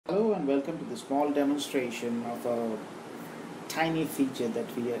welcome to the small demonstration of a tiny feature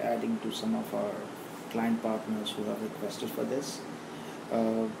that we are adding to some of our client partners who have requested for this.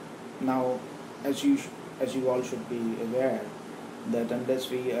 Now, as you all should be aware that unless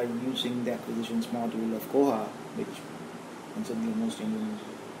we are using the acquisitions module of Koha, which incidentally most Indian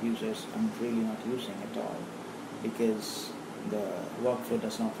users are really not using at all, because the workflow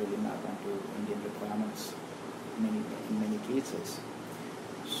does not really map onto Indian requirements in many cases.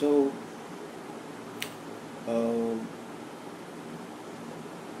 So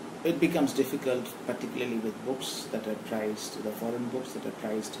it becomes difficult, particularly with books that are priced, the foreign books that are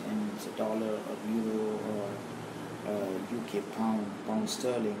priced in dollar or euro or UK pound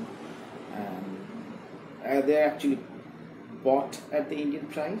sterling, and they're actually bought at the Indian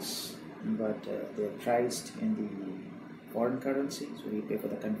price, but they're priced in the foreign currency, so we pay for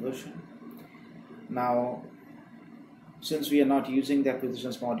the conversion. Now, since we are not using the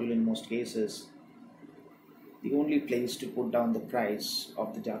acquisitions module in most cases, the only place to put down the price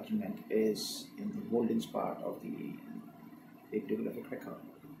of the document is in the holdings part of the bibliographic record,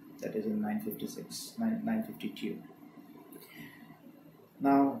 that is in 952.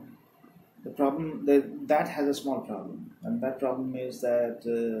 Now, the problem that has a small problem, and that problem is that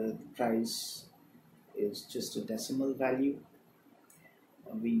the price is just a decimal value.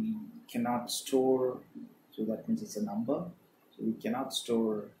 We cannot store, so that means it's a number, so we cannot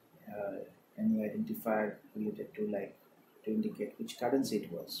store any identifier related to, like, to indicate which currency it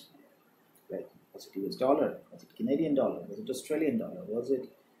was. Like, was it US dollar, was it Canadian dollar, was it Australian dollar, was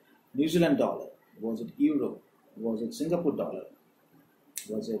it New Zealand dollar, was it euro, was it Singapore dollar,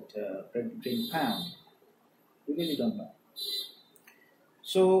 was it British pound? We really don't know.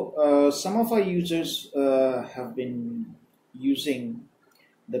 So some of our users have been using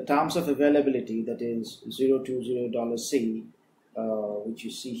the terms of availability, that is $020C, which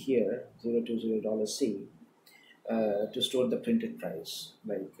you see here, $020C, to store the printed price,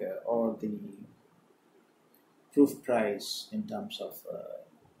 like or the proof price in terms of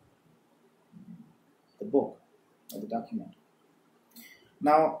the book or the document.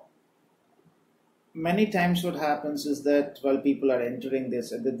 Now, many times what happens is that while people are entering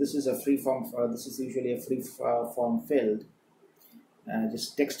this, and this is a free form, this is usually a free form filled,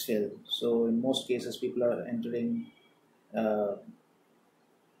 just text field. So in most cases, people are entering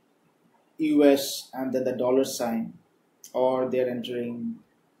US and then the dollar sign, or they're entering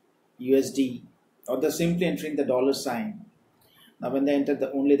USD, or they're simply entering the dollar sign. Now, when they enter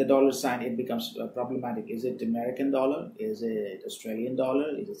only the dollar sign, it becomes problematic. Is it American dollar? Is it Australian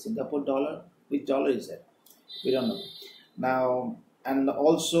dollar? Is it Singapore dollar? Which dollar is it? We don't know. Now, and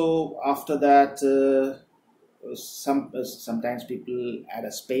also after that, sometimes people add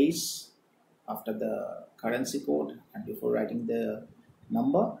a space after the currency code and before writing the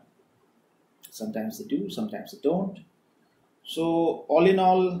number. Sometimes they do, sometimes they don't. So all in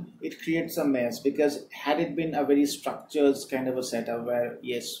all, it creates a mess, because had it been a very structured kind of a setup where,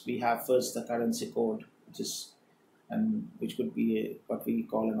 yes, we have first the currency code, which could be what we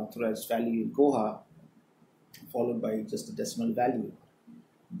call an authorized value in Koha, followed by just a decimal value,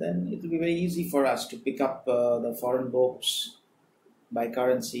 then it will be very easy for us to pick up the foreign books by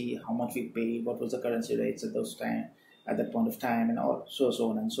currency, how much we paid, what was the currency rates at that point of time, and so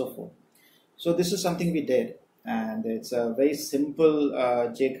on and so forth. So this is something we did, and it's a very simple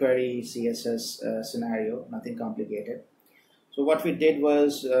jQuery CSS scenario, nothing complicated. So what we did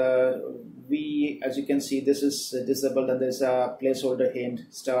was, as you can see, this is disabled, and there's a placeholder hint,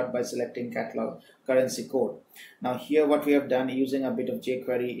 start by selecting catalog currency code. Now here what we have done, using a bit of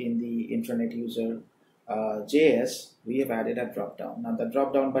jQuery in the intranet user JS, we have added a drop down. Now the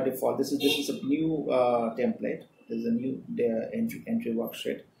drop down by default, this is a new template. This is a new entry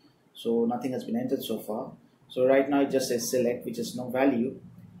worksheet. So nothing has been entered so far. So right now it just says select, which is no value.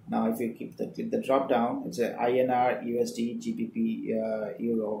 Now if you click the drop down, it's a INR, USD, GBP,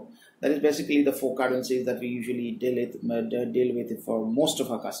 Euro. That is basically the four currencies that we usually deal with for most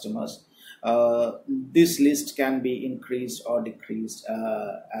of our customers. This list can be increased or decreased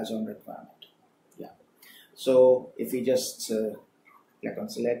as on requirement. Yeah. So if we just click on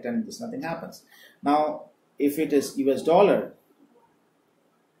select, and nothing happens. Now if it is US dollar,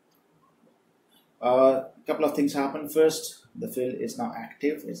 a couple of things happen. First, the field is now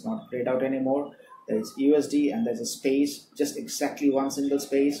active, it's not grayed out anymore. There is USD and there's a space, just exactly one single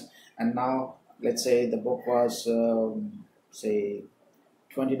space. And now let's say the book was say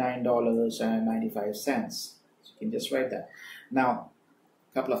 $29.95, so you can just write that. Now,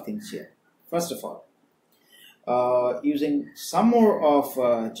 a couple of things here. First of all, using some more of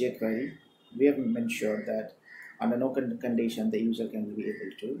jQuery, we have ensured that under no condition the user can be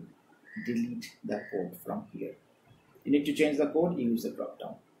able to delete the code from here. You need to change the code, you use the drop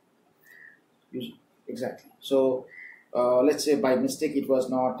down. Exactly. So let's say by mistake it was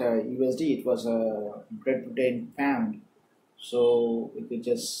not USD, it was a Great Britain pound. So we could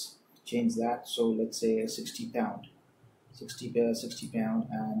just change that. So let's say 60 pound, 60 pound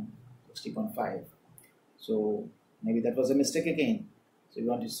and 60.5. So maybe that was a mistake again. So we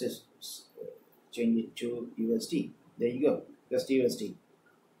want to change it to USD. There you go, just USD,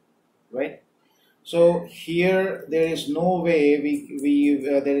 right? So here there is no way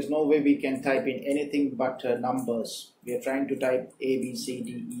we can type in anything but numbers. We are trying to type A, B, C,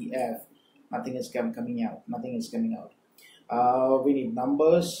 D, E, F. Nothing is coming out. Nothing is coming out. We need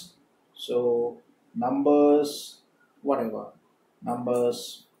numbers. So numbers, whatever,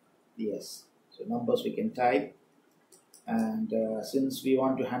 numbers, yes. So numbers we can type, and since we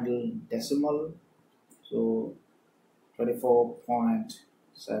want to handle decimal, so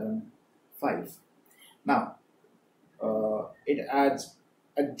 24.75. Now it adds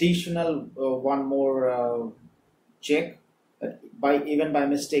additional one more check that even by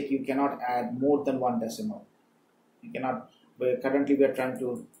mistake you cannot add more than one decimal. You cannot. Currently we are trying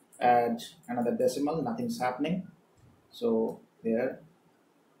to add another decimal. Nothing's happening. So there,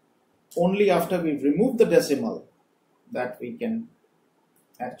 only after we remove the decimal that we can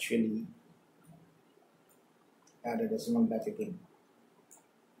actually add a decimal back again.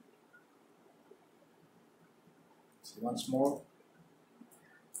 So once more,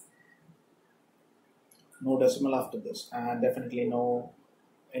 no decimal after this, and definitely no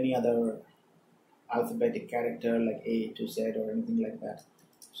any other alphabetic character like A to Z or anything like that.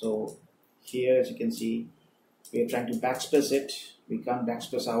 So here, as you can see, we are trying to backspace it. We can't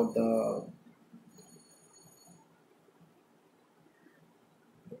backspace out the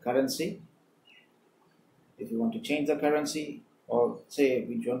currency. If you want to change the currency, or say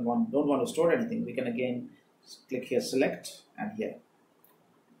we don't want to store anything, we can again click here, select, and here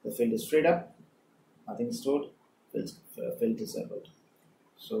the field is freed up. Nothing is stored. Field disabled.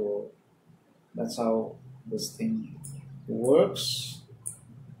 So that's how this thing works.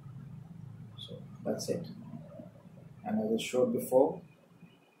 So that's it. And as I showed before,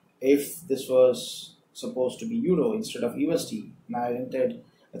 if this was supposed to be euro instead of USD, now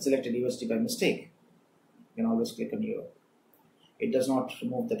I selected USD by mistake, you can always click on euro. It does not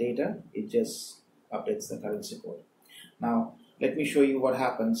remove the data, it just updates the currency code. Now let me show you what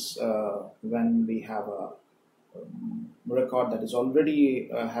happens when we have a record that is already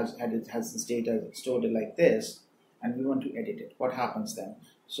has this data stored like this, and we want to edit it. What happens then?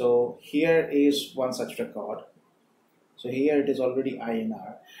 So here is one such record. So here it is already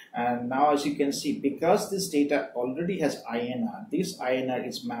INR, and now as you can see, because this data already has INR, this INR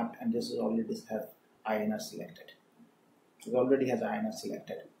is mapped, and this is already have INR selected. It already has INR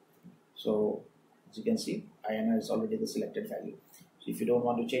selected. So as you can see, INR is already the selected value. So if you don't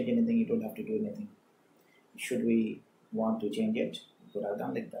want to change anything, you don't have to do anything. Should we want to change it, we could have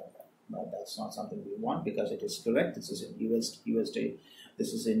done like that, but that's not something we want because it is correct. This is in USD,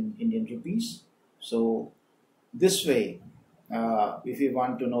 this is in Indian rupees. So this way, if you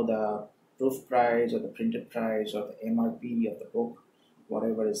want to know the proof price or the printed price or the MRP of the book,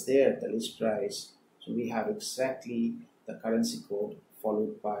 whatever is there, the list price, so we have exactly the currency code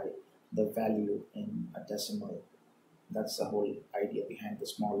followed by the value in a decimal. That's the whole idea behind the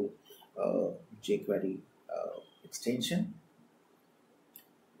small jQuery extension.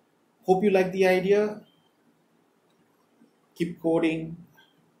 Hope you like the idea. Keep coding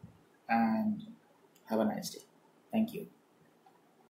and have a nice day. Thank you.